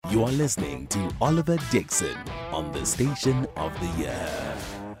You are listening to Oliver Dixon on the Station of the Year.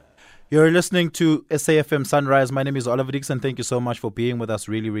 You're listening to SAFM Sunrise. My name is Oliver Dixon. Thank you so much for being with us.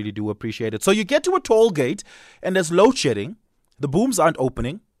 Really, really do appreciate it. So you get to a toll gate and there's load shedding. The booms aren't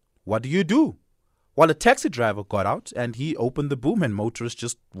opening. What do? Well, a taxi driver got out and he opened the boom and motorists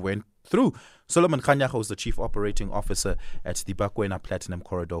just went through. Kganyago is the Chief Operating Officer at the Bakwena Platinum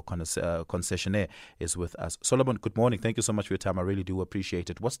Corridor Concessionaire is with us. Solomon, good morning. Thank you so much for your time. I really do appreciate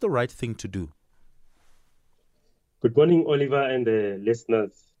it. What's the right thing to do? Good morning, Oliver and the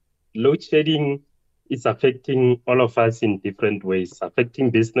listeners. Load shedding is affecting all of us in different ways, affecting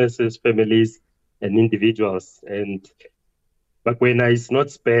businesses, families, and individuals. And Bakwena is not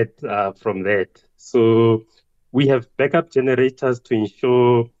spared from that. So we have backup generators to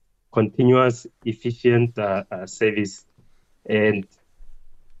ensure continuous, efficient service. And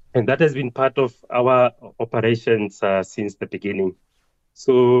that has been part of our operations since the beginning.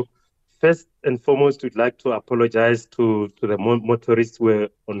 So first and foremost, we'd like to apologize to the motorists who were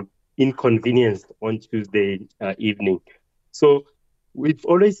inconvenienced on Tuesday evening. So we've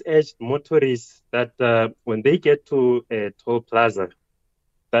always urged motorists that when they get to a toll plaza,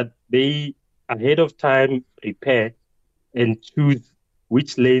 that they ahead of time prepare and choose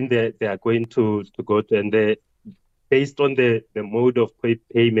which lane they are going to go to, and based on the mode of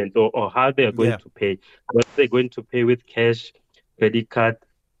payment or how they are going to pay, whether they're going to pay with cash, credit card,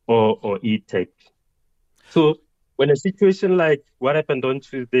 or e-tech. So when a situation like what happened on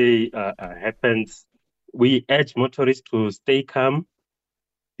Tuesday happens, we urge motorists to stay calm,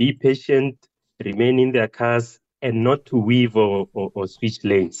 be patient, remain in their cars, and not to weave or switch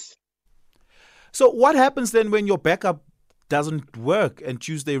lanes. So what happens then when your backup doesn't work and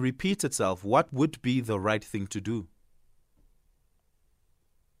Tuesday repeats itself? What would be the right thing to do?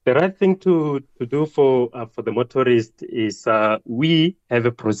 The right thing to do for the motorist is we have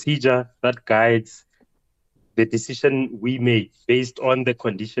a procedure that guides the decision we make based on the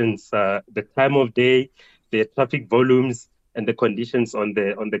conditions, the time of day, the traffic volumes, and the conditions on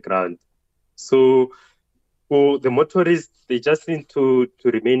the ground. So for the motorists, they just need to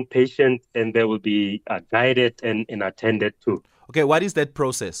remain patient, and they will be guided and attended to. Okay, what is that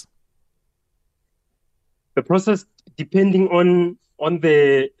process? The process, depending on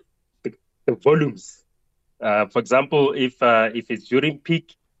the volumes. For example, if it's during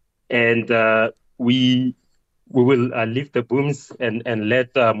peak, and we will lift the booms and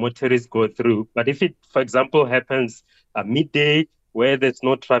let motorists go through. But if it, for example, happens midday where there's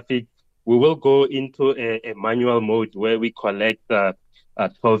no traffic, we will go into a manual mode where we collect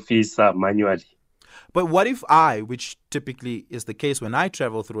toll fees manually. But what if I, which typically is the case when I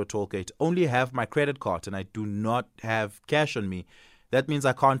travel through a toll gate, only have my credit card and I do not have cash on me? That means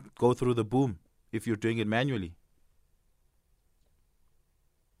I can't go through the boom if you're doing it manually.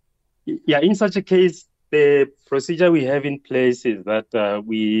 Yeah, in such a case, the procedure we have in place is that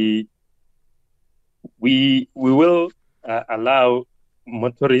we will allow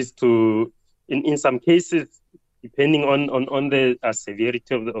motorists to, in some cases, depending on the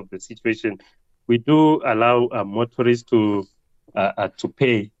severity of the situation, we do allow motorists to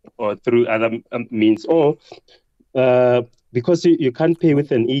pay or through other means, or because you can't pay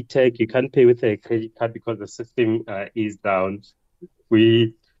with an e-tech, you can't pay with a credit card because the system is down.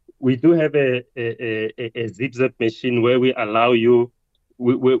 We do have a zip machine where we allow you,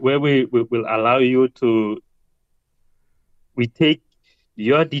 where we will allow you to. We take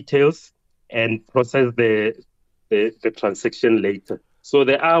your details and process the transaction later. So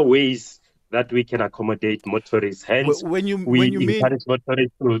there are ways that we can accommodate motorists. Hence, we encourage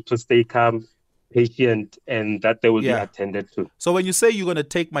motorists to stay calm, patient, and that they will be attended to. So when you say you're going to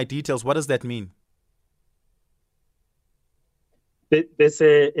take my details, what does that mean? There's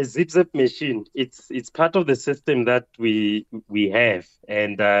a zip machine. It's part of the system that we have,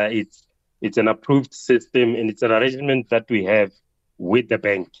 and it's an approved system, and it's an arrangement that we have with the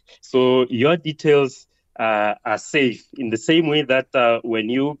bank. So your details are safe in the same way that when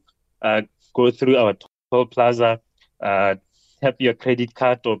you go through our toll plaza, tap your credit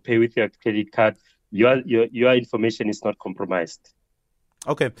card or pay with your credit card, your information is not compromised.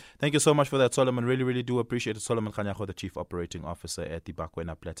 Okay, thank you so much for that, Solomon. Really, really do appreciate it. Solomon Kganyago, the Chief Operating Officer at the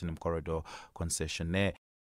Bakwena Platinum Corridor Concessionaire.